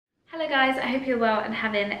Hello guys, I hope you're well and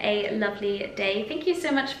having a lovely day. Thank you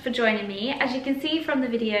so much for joining me. As you can see from the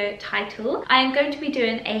video title, I am going to be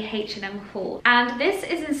doing a H&M haul, and this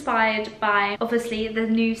is inspired by obviously the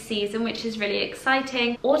new season, which is really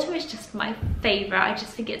exciting. Autumn is just my favourite. I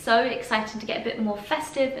just think it's so exciting to get a bit more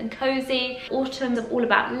festive and cozy. Autumn's all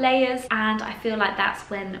about layers, and I feel like that's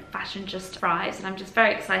when fashion just thrives, and I'm just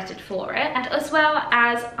very excited for it. And as well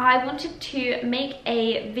as I wanted to make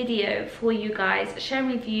a video for you guys sharing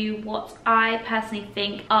with you what I personally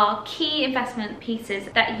think are key investment pieces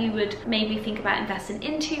that you would maybe think about investing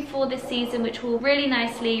into for this season, which will really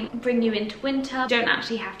nicely bring you into winter. You don't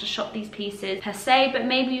actually have to shop these pieces per se, but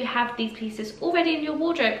maybe you have these pieces already in your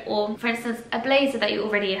wardrobe, or for instance a blazer that you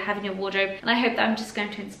already have in your wardrobe, and I hope that I'm just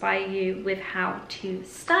going to inspire you with how to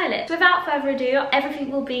style it. So without further ado, everything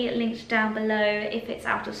will be linked down below. If it's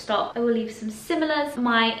out of stock, I will leave some similars: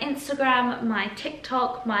 my Instagram, my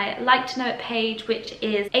TikTok, my like to know it page, which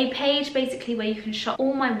is a page basically where you can shop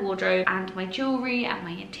all my wardrobe and my jewelry and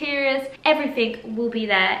my interiors. Everything will be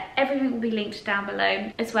there. Everything will be linked down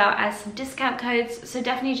below, as well as some discount codes, so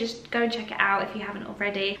definitely just go and check it out if you haven't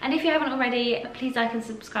already. And if you haven't already, please like and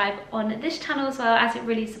subscribe on this channel as well, as it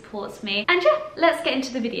really supports me. And yeah, let's get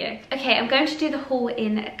into the video. Okay, I'm going to do the haul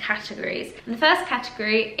in categories, and the first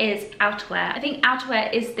category is outerwear. I think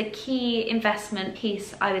outerwear is the key investment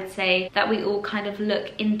piece, I would say, that we all kind of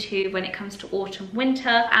look into when it comes to autumn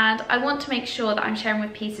winter, and I want to make sure that I'm sharing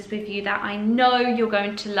with pieces with you that I know you're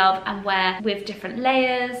going to love and wear with different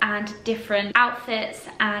layers and different outfits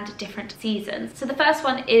and different seasons. So the first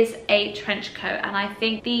one is a trench coat, and I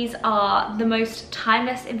think these are the most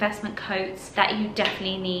timeless investment coats that you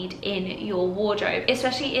definitely need in your wardrobe,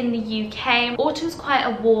 especially in the UK. Autumn's quite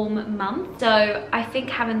a warm month, so I think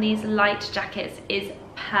having these light jackets is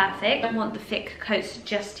perfect. I don't want the thick coats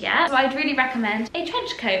just yet, so I'd really recommend a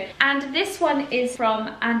trench coat. And this one is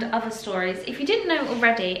from And Other Stories. If you didn't know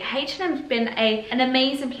already, H&M's been an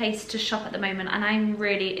amazing place to shop at the moment, and I'm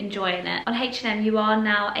really enjoying it. On H&M you are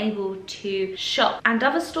now able to shop And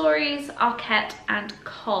Other Stories, Arket and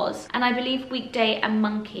COS, and I believe Weekday and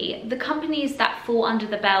Monkey, the companies that fall under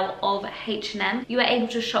the belt of H&M. You are able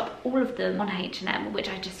to shop all of them on H&M, which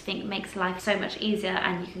I just think makes life so much easier,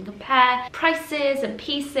 and you can compare prices and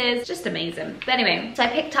pieces. Just amazing. But anyway, so I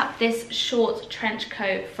picked up this short trench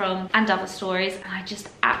coat from And Other Stories, and I just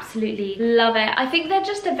absolutely love it. I think they're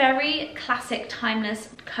just a very classic, timeless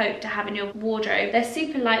coat to have in your wardrobe. They're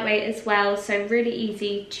super lightweight as well, so really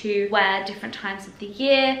easy to wear different times of the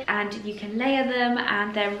year, and you can layer them,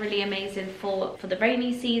 and they're really amazing for the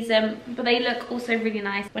rainy season. But they look also really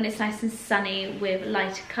nice when it's nice and sunny with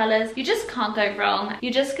lighter colors. You just can't go wrong.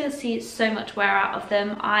 You're just gonna see so much wear out of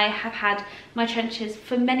them. I have had my trenches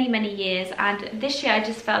for many years, and this year I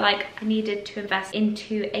just felt like I needed to invest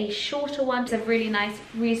into a shorter one. It's a really nice,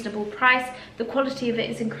 reasonable price. The quality of it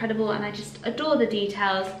is incredible, and I just adore the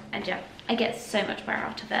details, and yeah, I get so much wear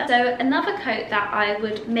out of it. So another coat that I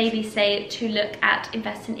would maybe say to look at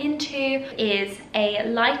investing into is a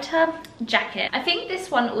lighter jacket. I think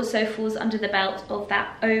this one also falls under the belt of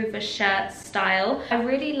that overshirt style. I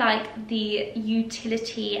really like the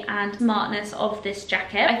utility and smartness of this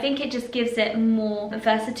jacket. I think it just gives it more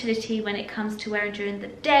versatility when it comes to wearing during the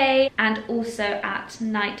day and also at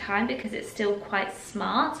night time, because it's still quite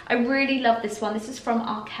smart. I really love this one. This is from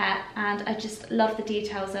Arket, and I just love the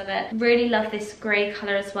details of it. Really love this grey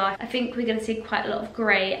colour as well. I think we're going to see quite a lot of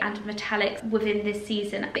grey and metallics within this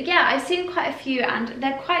season. But yeah, I've seen quite a few, and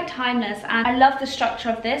they're quite timeless, and I love the structure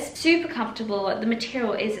of this. Super comfortable. The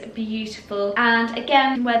material is beautiful, and again,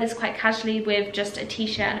 you can wear this quite casually with just a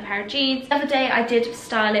t-shirt and a pair of jeans. The other day I did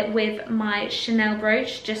style it with my Chanel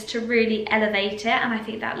brooch just to really elevate it, and I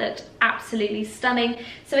think that looked absolutely stunning.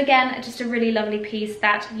 So again, just a really lovely piece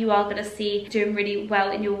that you are going to see doing really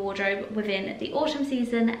well in your wardrobe within the autumn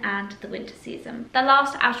season and the winter season. The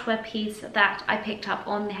last outerwear piece that I picked up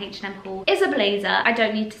on the H&M haul is a blazer. I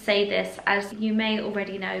don't need to say this, as you may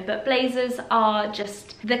already know, but blazers are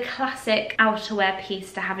just the classic outerwear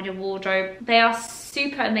piece to have in your wardrobe. They are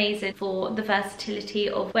super amazing for the versatility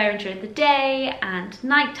of wearing during the day and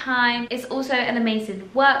nighttime. It's also an amazing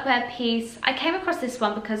workwear piece. I came across this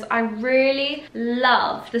one because I really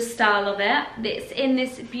love the style of it. It's in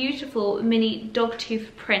this beautiful mini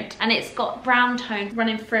dogtooth print, and it's got brown tones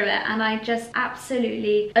running through it, and I just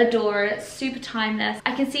absolutely adore it. Super timeless.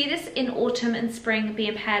 I can see this in autumn and spring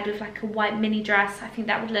being paired with like a white mini dress. I think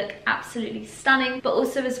that would look absolutely stunning, but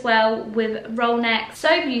also as well with roll neck.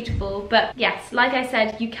 So beautiful. But yes, like I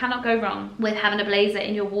said, you cannot go wrong with having a blazer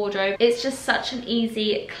in your wardrobe. It's just such an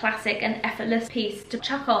easy, classic and effortless piece to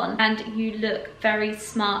chuck on, and you look very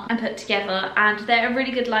smart and put together, and they're a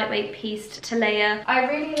really good lightweight piece to layer. I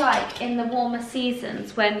really like in the warmer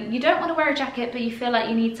seasons when you don't want to wear a jacket but you feel like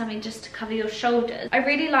you need something just to cover your shoulders. I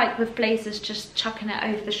really like with blazers just chucking it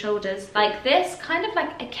over the shoulders like this, kind of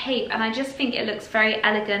like a cape, and I just think it looks very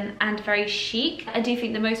elegant and very chic. I do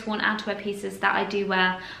think the most worn outerwear pieces that I do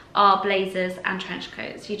wear are blazers and trench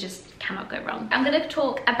coats. You just cannot go wrong. I'm going to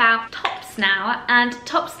talk about tops now, and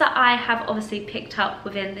tops that I have obviously picked up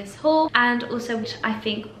within this haul, and also which I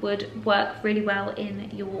think would work really well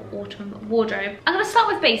in your autumn wardrobe. I'm going to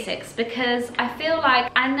start with basics because I feel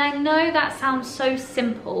like, and I know that sounds so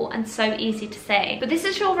simple and so easy to say, but this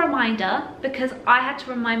is your reminder because I had to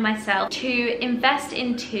remind myself to invest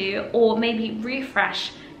into or maybe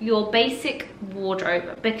refresh your basic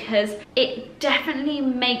wardrobe, because it definitely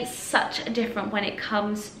makes such a difference when it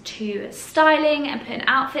comes to styling and putting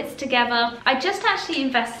outfits together. I just actually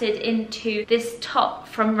invested into this top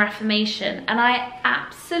from Reformation and I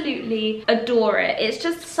absolutely adore it. It's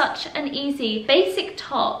just such an easy basic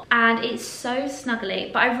top and it's so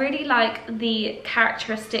snuggly, but I really like the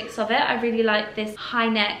characteristics of it. I really like this high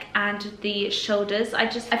neck and the shoulders. I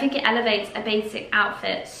think it elevates a basic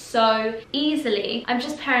outfit so easily. I'm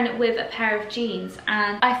just pairing it with a pair of jeans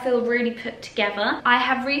and I feel really put together. I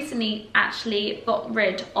have recently actually got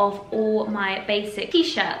rid of all my basic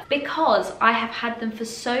t-shirts because I have had them for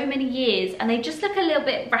so many years and they just look a little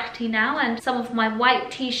bit ratty now, and some of my white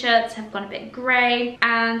t-shirts have gone a bit grey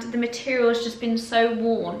and the material has just been so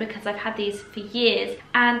worn because I've had these for years,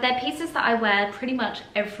 and they're pieces that I wear pretty much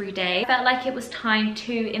every day. I felt like it was time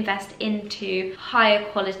to invest into higher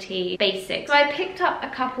quality basics. So I picked up a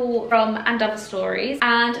couple from And Other Stories,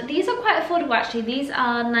 and these are quite affordable actually. These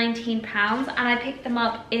are £19 and I picked them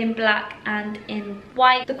up in black and in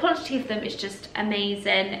white. The quality of them is just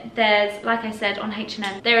amazing. There's, like I said, on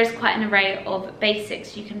H&M there is quite an array of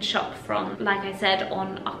basics you can shop from, like I said,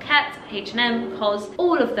 on Arket, H&M, COS,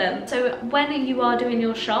 all of them. So when you are doing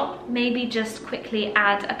your shop, maybe just quickly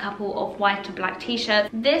add a couple of white and black t-shirts.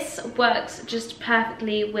 This works just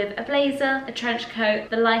perfectly with a blazer, a trench coat,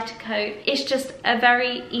 the lighter coat. It's just a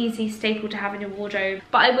very easy staple to have in your wardrobe,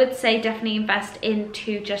 but I would say definitely invest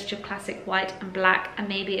into just your classic white and black and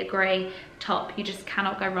maybe a grey top. You just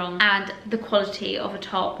cannot go wrong, and the quality of a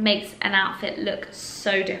top makes an outfit look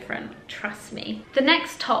so different, trust me. The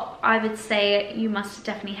next top I would say you must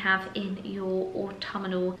definitely have in your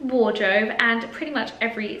autumnal wardrobe, and pretty much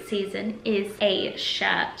every season, is a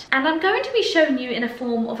shirt. And I'm going to be showing you in a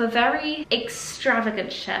form of a very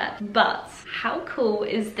extravagant shirt, but how cool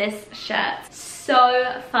is this shirt?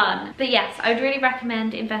 So fun. But yes, I would really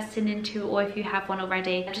recommend investing into, or if you have one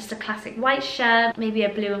already, just a classic white shirt, maybe a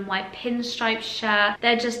blue and white pinstripe shirt.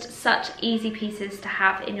 They're just such easy pieces to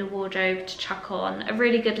have in your wardrobe to chuck on. A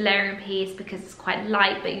really good layering piece because it's quite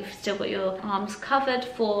light, but you've still got your arms covered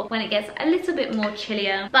for when it gets a little bit more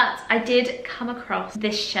chillier. But I did come across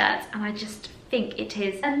this shirt and I just think it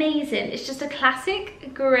is amazing. It's just a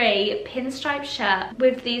classic grey pinstripe shirt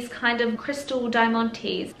with these kind of crystal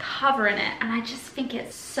diamantes covering it, and I just think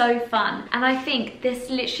it's so fun. And I think this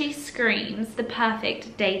literally screams the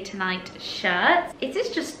perfect day to night shirt. It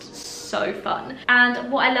is just so fun,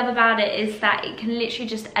 and what I love about it is that it can literally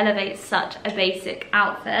just elevate such a basic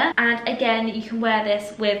outfit. And again, you can wear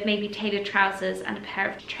this with maybe tailored trousers and a pair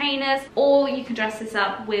of trainers, or you can dress this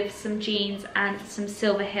up with some jeans and some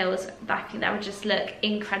silver heels. I think that would just look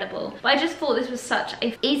incredible. But I just thought this was such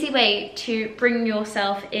an easy way to bring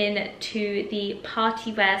yourself into the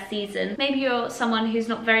party wear season. Maybe you're someone who's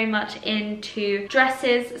not very much into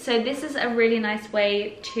dresses, so this is a really nice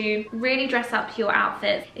way to really dress up your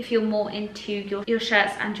outfits if you're more into your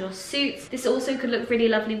shirts and your suits. This also could look really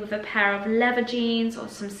lovely with a pair of leather jeans or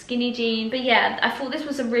some skinny jeans. But yeah, I thought this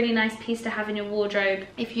was a really nice piece to have in your wardrobe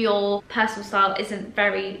if your personal style isn't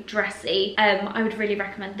very dressy. I would really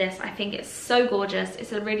recommend this. I think it's so gorgeous.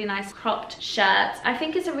 It's a really nice cropped shirt. I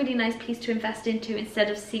think it's a really nice piece to invest into instead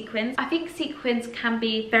of sequins. I think sequins can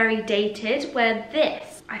be very dated, where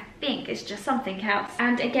this, I think, it's just something else.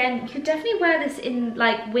 And again, you could definitely wear this in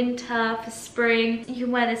like winter, for spring. You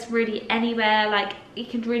can wear this really anywhere, like you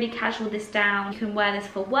can really casual this down. You can wear this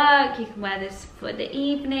for work, you can wear this for the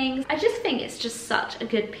evenings. I just think it's just such a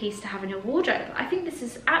good piece to have in your wardrobe. I think this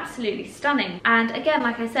is absolutely stunning. And again,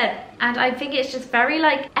 like I said, and I think it's just very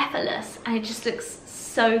like effortless, and it just looks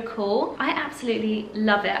so cool. I absolutely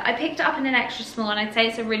love it. I picked it up in an extra small, and I'd say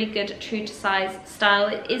it's a really good true to size style.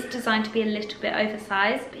 It is designed to be a little bit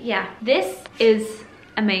oversized, but yeah, this is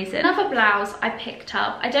amazing. Another blouse I picked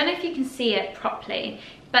up, I don't know if you can see it properly,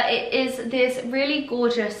 but it is this really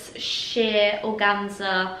gorgeous sheer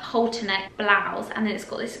organza halter neck blouse, and then it's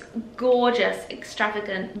got this gorgeous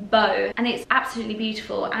extravagant bow, and it's absolutely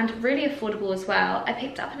beautiful and really affordable as well. I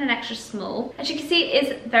picked it up in an extra small. As you can see, it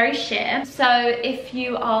is very sheer, so if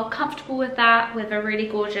you are comfortable with that, with a really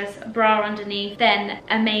gorgeous bra underneath, then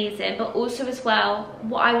amazing. But also as well,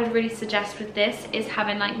 what I would really suggest with this is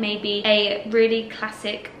having like maybe a really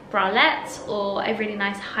classic bralette or a really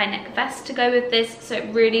nice high neck vest to go with this, so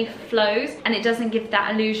it really flows and it doesn't give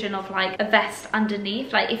that illusion of like a vest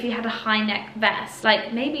underneath. Like if you had a high neck vest,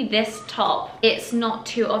 like maybe this top, it's not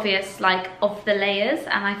too obvious like of the layers,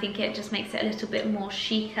 and I think it just makes it a little bit more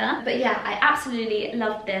chicer. But yeah, I absolutely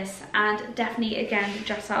love this, and definitely again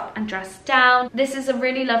dress up and dress down. This is a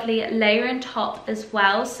really lovely layering top as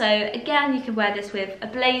well, so again you could wear this with a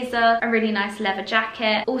blazer, a really nice leather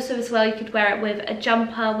jacket. Also as well, you could wear it with a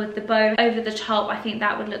jumper with the bow over the top. I think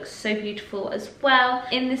that would look so beautiful as well.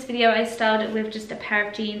 In this video I styled it with just a pair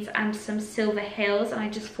of jeans and some silver heels, and I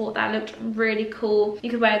just thought that looked really cool. You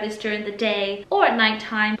could wear this during the day or at night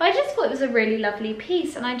time, but I just thought it was a really lovely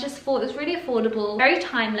piece, and I just thought it was really affordable, very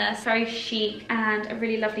timeless, very chic, and a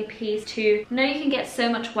really lovely piece to you can get so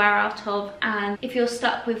much wear out of. And if you're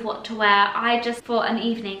stuck with what to wear, I just, for an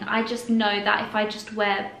evening, I just know that if I just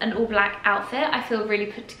wear an all black outfit, I feel really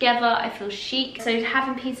put together, I feel chic. So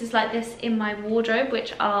having pieces like this in my wardrobe,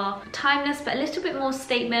 which are timeless but a little bit more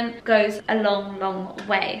statement, goes a long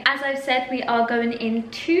way. As I've said, we are going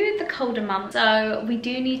into the colder months, so we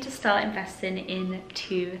do need to start investing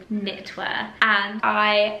into knitwear, and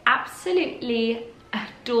I absolutely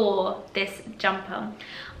adore this jumper.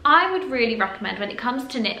 I would really recommend, when it comes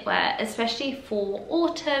to knitwear, especially for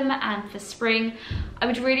autumn and for spring, I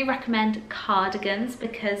would really recommend cardigans,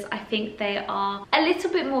 because I think they are a little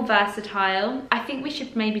bit more versatile. I think we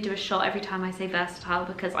should maybe do a shot every time I say versatile,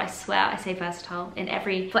 because I swear I say versatile in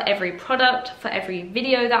for every product, for every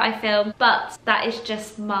video that I film. But that is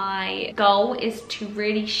just my goal, is to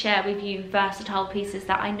really share with you versatile pieces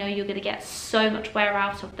that I know you're going to get so much wear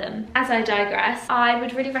out of them. As I digress, I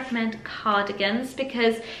would really recommend cardigans,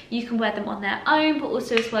 because you can wear them on their own, but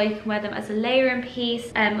also as well you can wear them as a layering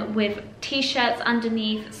piece with t-shirts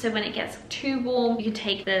underneath, so when it gets too warm you can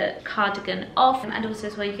take the cardigan off, and also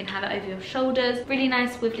as well you can have it over your shoulders. Really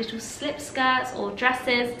nice with little slip skirts or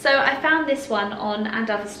dresses. So I found this one on And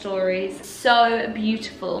Other Stories, so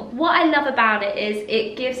beautiful. What I love about it is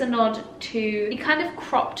it gives a nod to the kind of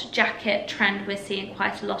cropped jacket trend we're seeing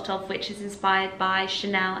quite a lot of, which is inspired by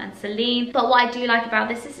Chanel and Celine. But what I do like about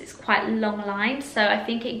this is it's quite long lined, so I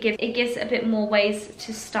think it gives a bit more ways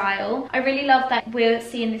to style. I really love that we're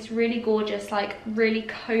seeing this really gorgeous, like really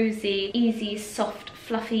cozy, easy, soft,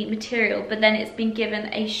 fluffy material, but then it's been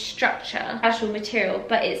given a structure, casual material,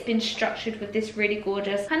 but it's been structured with this really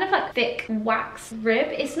gorgeous kind of like thick wax rib.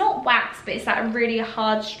 It's not wax, but it's that really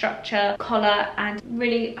hard structure collar and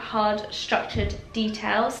really hard structured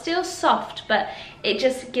detail. Still soft, but it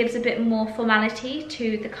just gives a bit more formality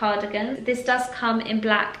to the cardigan. This does come in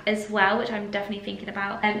black as well, which I'm definitely thinking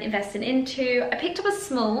about investing into. I picked up a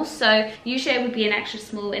small, so usually it would be an extra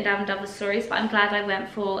small in Down Other Stories, but I'm glad I went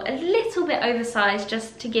for a little bit oversized,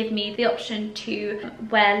 just to give me the option to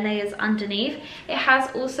wear layers underneath. It has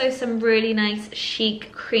also some really nice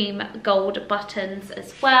chic cream gold buttons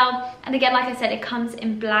as well, and again, like I said, it comes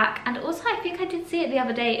in black, and also I think I did see it the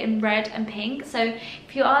other day in red and pink. So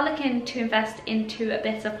if you are looking to invest into a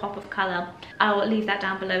bit of pop of colour, I'll leave that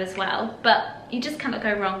down below as well. But you just cannot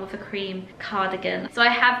go wrong with a cream cardigan. So I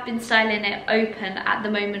have been styling it open at the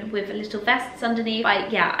moment with little vests underneath,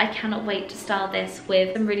 but yeah, I cannot wait to style this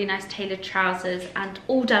with some really nice tailored trousers and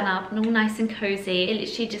all done up and all nice and cozy. It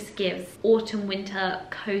literally just gives autumn winter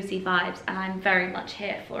cozy vibes, and I'm very much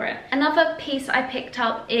here for it. Another piece I picked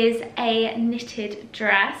up is a knitted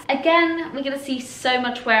dress. Again, we're gonna see so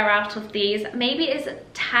much wear out of these. Maybe it's a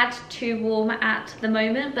tad too warm at the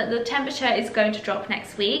moment, but the temperature is going to drop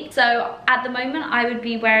next week. So at the moment I would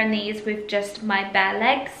be wearing these with just my bare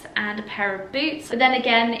legs and a pair of boots. But then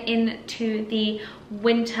again, into the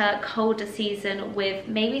winter, colder season with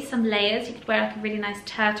maybe some layers. You could wear like a really nice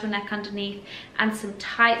turtleneck underneath, and some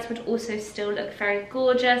tights would also still look very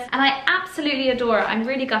gorgeous. And I absolutely adore it. I'm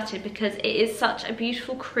really gutted because it is such a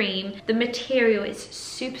beautiful cream. The material is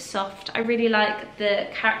super soft. I really like the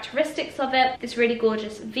characteristics of it. This really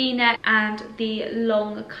gorgeous v-neck and the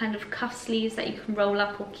long kind of cuff sleeves that you can roll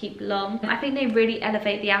up or keep long. I think they really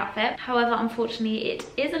elevate the outfit. However, unfortunately, it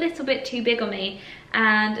is a little bit too big on me,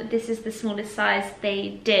 and this is the smallest size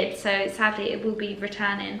they did, so sadly it will be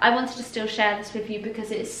returning. I wanted to still share this with you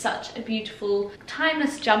because it is such a beautiful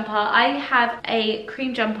timeless jumper. I have a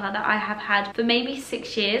cream jumper that I have had for maybe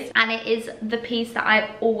 6 years, and it is the piece that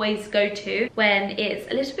I always go to when it's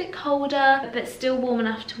a little bit colder but still warm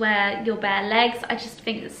enough to wear your bare legs. I just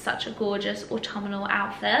think it's such a gorgeous autumnal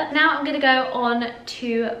outfit. Now I'm going to go on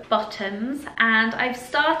to bottoms, and I've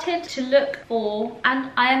started to look for, and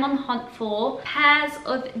I am on the hunt for, pairs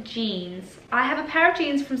of jeans. I have a pair of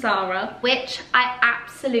jeans from Zara which I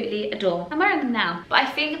absolutely adore. I'm wearing them now, but I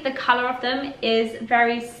think the colour of them is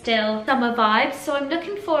very still summer vibes, so I'm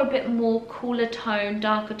looking for a bit more cooler tone,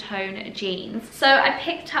 darker tone jeans. So I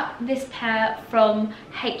picked up this pair from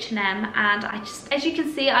H&M, and I just, as you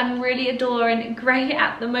can see, I'm really adoring grey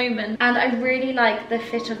at the moment, and I really like the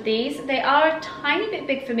fit of these. They are a tiny bit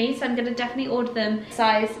big for me, so I'm going to definitely order them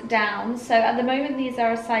size down. So at the moment these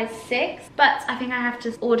are a size 6, but I think I have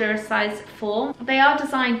to order a size 4. They are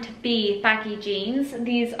designed to be baggy jeans.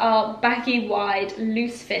 These are baggy wide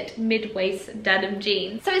loose fit mid-waist denim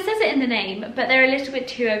jeans. So it says it in the name, but they're a little bit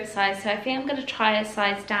too oversized, so I think I'm going to try a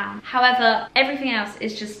size down. However, everything else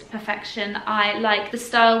is just perfection. I like the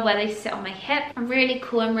style where they sit on my hip. I'm really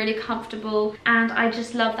cool, I'm really comfortable, and I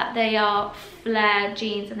just love that they are flare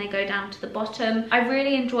jeans and they go down to the bottom. I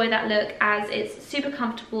really enjoy that look as it's super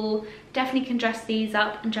comfortable. Definitely can dress these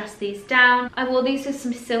up and dress these down. I wore these with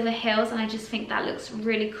some silver heels, and I just think that looks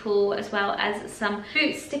really cool, as well as some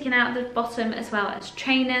boots sticking out the bottom, as well as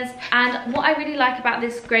trainers. And what I really like about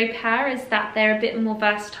this grey pair is that they're a bit more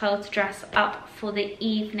versatile to dress up for the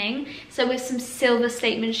evening. So with some silver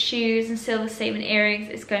statement shoes and silver statement earrings,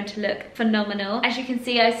 it's going to look phenomenal. As you can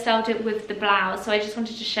see, I styled it with the blouse, so I just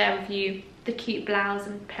wanted to share with you the cute blouse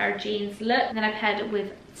and pair of jeans look. And then I paired it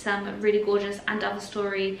with some really gorgeous and other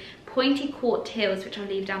story pointy court heels, which I'll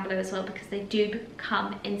leave down below as well because they do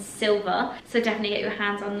come in silver, so definitely get your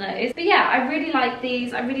hands on those. But yeah, I really like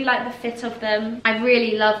these. I really like the fit of them. I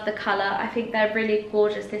really love the colour. I think they're really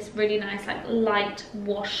gorgeous. This really nice like light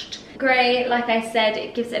washed grey. Like I said,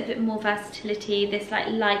 it gives it a bit more versatility, this like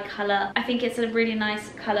light colour. I think it's a really nice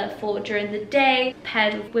colour for during the day,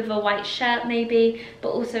 paired with a white shirt maybe,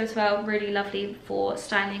 but also as well really lovely for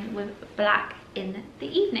styling with black in the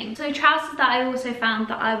evening. So trousers that I also found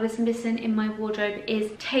that I was missing in my wardrobe is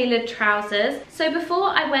tailored trousers. So before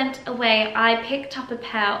I went away, I picked up a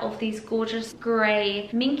pair of these gorgeous grey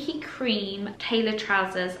minky cream tailored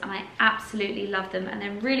trousers, and I absolutely love them, and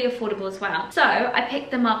they're really affordable as well. So I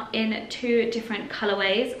picked them up in 2 different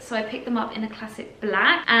colorways. So I picked them up in a classic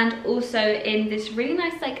black and also in this really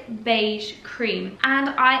nice like beige cream,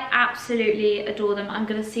 and I absolutely adore them. I'm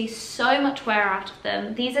going to see so much wear out of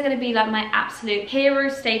them. These are going to be like my absolute hero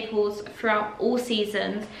staples throughout all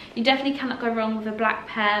seasons. You definitely cannot go wrong with a black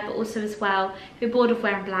pair, but also as well, if you're bored of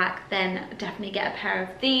wearing black, then definitely get a pair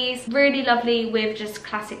of these. Really lovely with just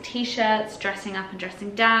classic t-shirts, dressing up and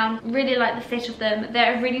dressing down. Really like the fit of them.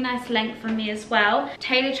 They're a really nice length for me as well.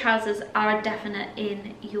 Tailored trousers are a definite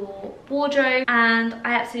in your wardrobe, and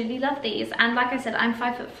I absolutely love these. And like I said, I'm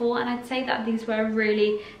 5'4", and I'd say that these were a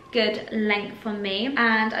really good length for me,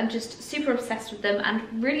 and I'm just super obsessed with them,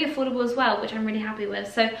 and really affordable as well, which I'm really happy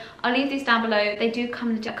with. So I'll leave these down below. They do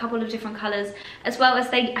come in a couple of different colors, as well as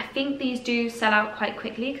I think these do sell out quite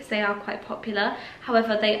quickly because they are quite popular.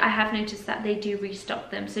 However, I have noticed that they do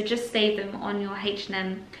restock them, so just save them on your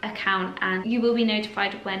H&M account and you will be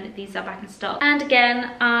notified when these are back in stock. And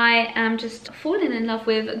again, I am just falling in love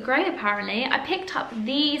with grey apparently. I picked up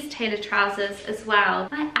these tailored trousers as well.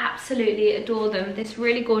 I absolutely adore them. This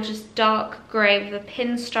really gorgeous dark grey with a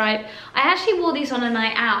pinstripe. I actually wore these on a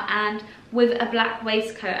night out and with a black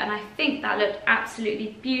waistcoat, and I think that looked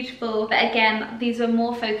absolutely beautiful. But again, these were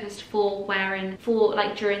more focused for wearing for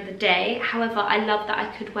like during the day. However, I love that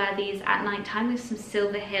I could wear these at night time with some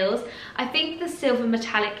silver heels. I think the silver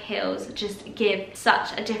metallic heels just give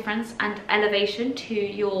such a difference and elevation to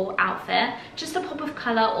your outfit. Just a pop of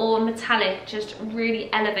colour or metallic just really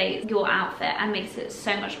elevates your outfit and makes it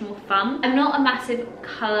so much more fun. I'm not a massive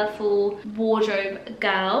colourful wardrobe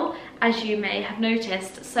girl, as you may have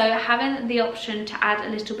noticed, so having the option to add a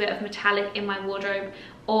little bit of metallic in my wardrobe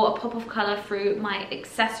or a pop of colour through my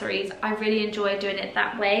accessories. I really enjoy doing it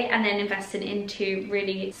that way, and then investing into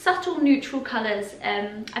really subtle neutral colours.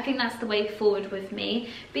 I think that's the way forward with me.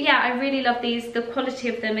 But yeah, I really love these. The quality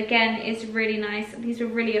of them again is really nice. These are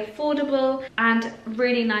really affordable and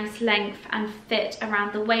really nice length and fit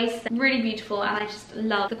around the waist. They're really beautiful, and I just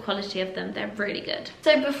love the quality of them. They're really good.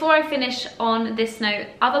 So before I finish on this note,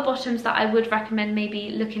 other bottoms that I would recommend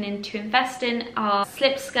maybe looking into invest in are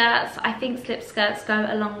slip skirts. I think slip skirts go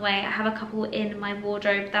a long way. I have a couple in my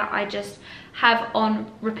wardrobe that I just have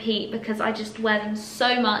on repeat because I just wear them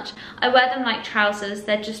so much. I wear them like trousers.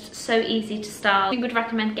 They're just so easy to style. I would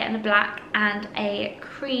recommend getting a black and a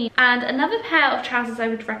cream. And another pair of trousers I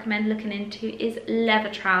would recommend looking into is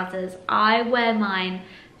leather trousers. I wear mine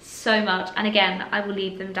so much, and again I will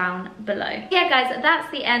leave them down below. Yeah guys, that's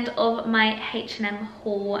the end of my H&M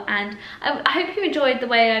haul, and I hope you enjoyed the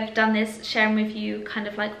way I've done this, sharing with you kind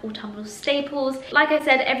of like autumnal staples. Like I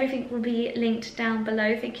said, everything will be linked down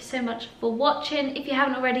below. Thank you so much for watching. If you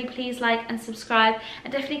haven't already, please like and subscribe,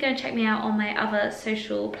 and definitely go and check me out on my other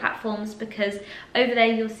social platforms, because over there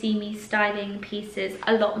you'll see me styling pieces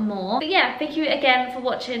a lot more. But yeah, thank you again for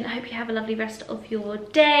watching. I hope you have a lovely rest of your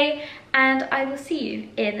day, and I will see you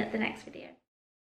in the next video.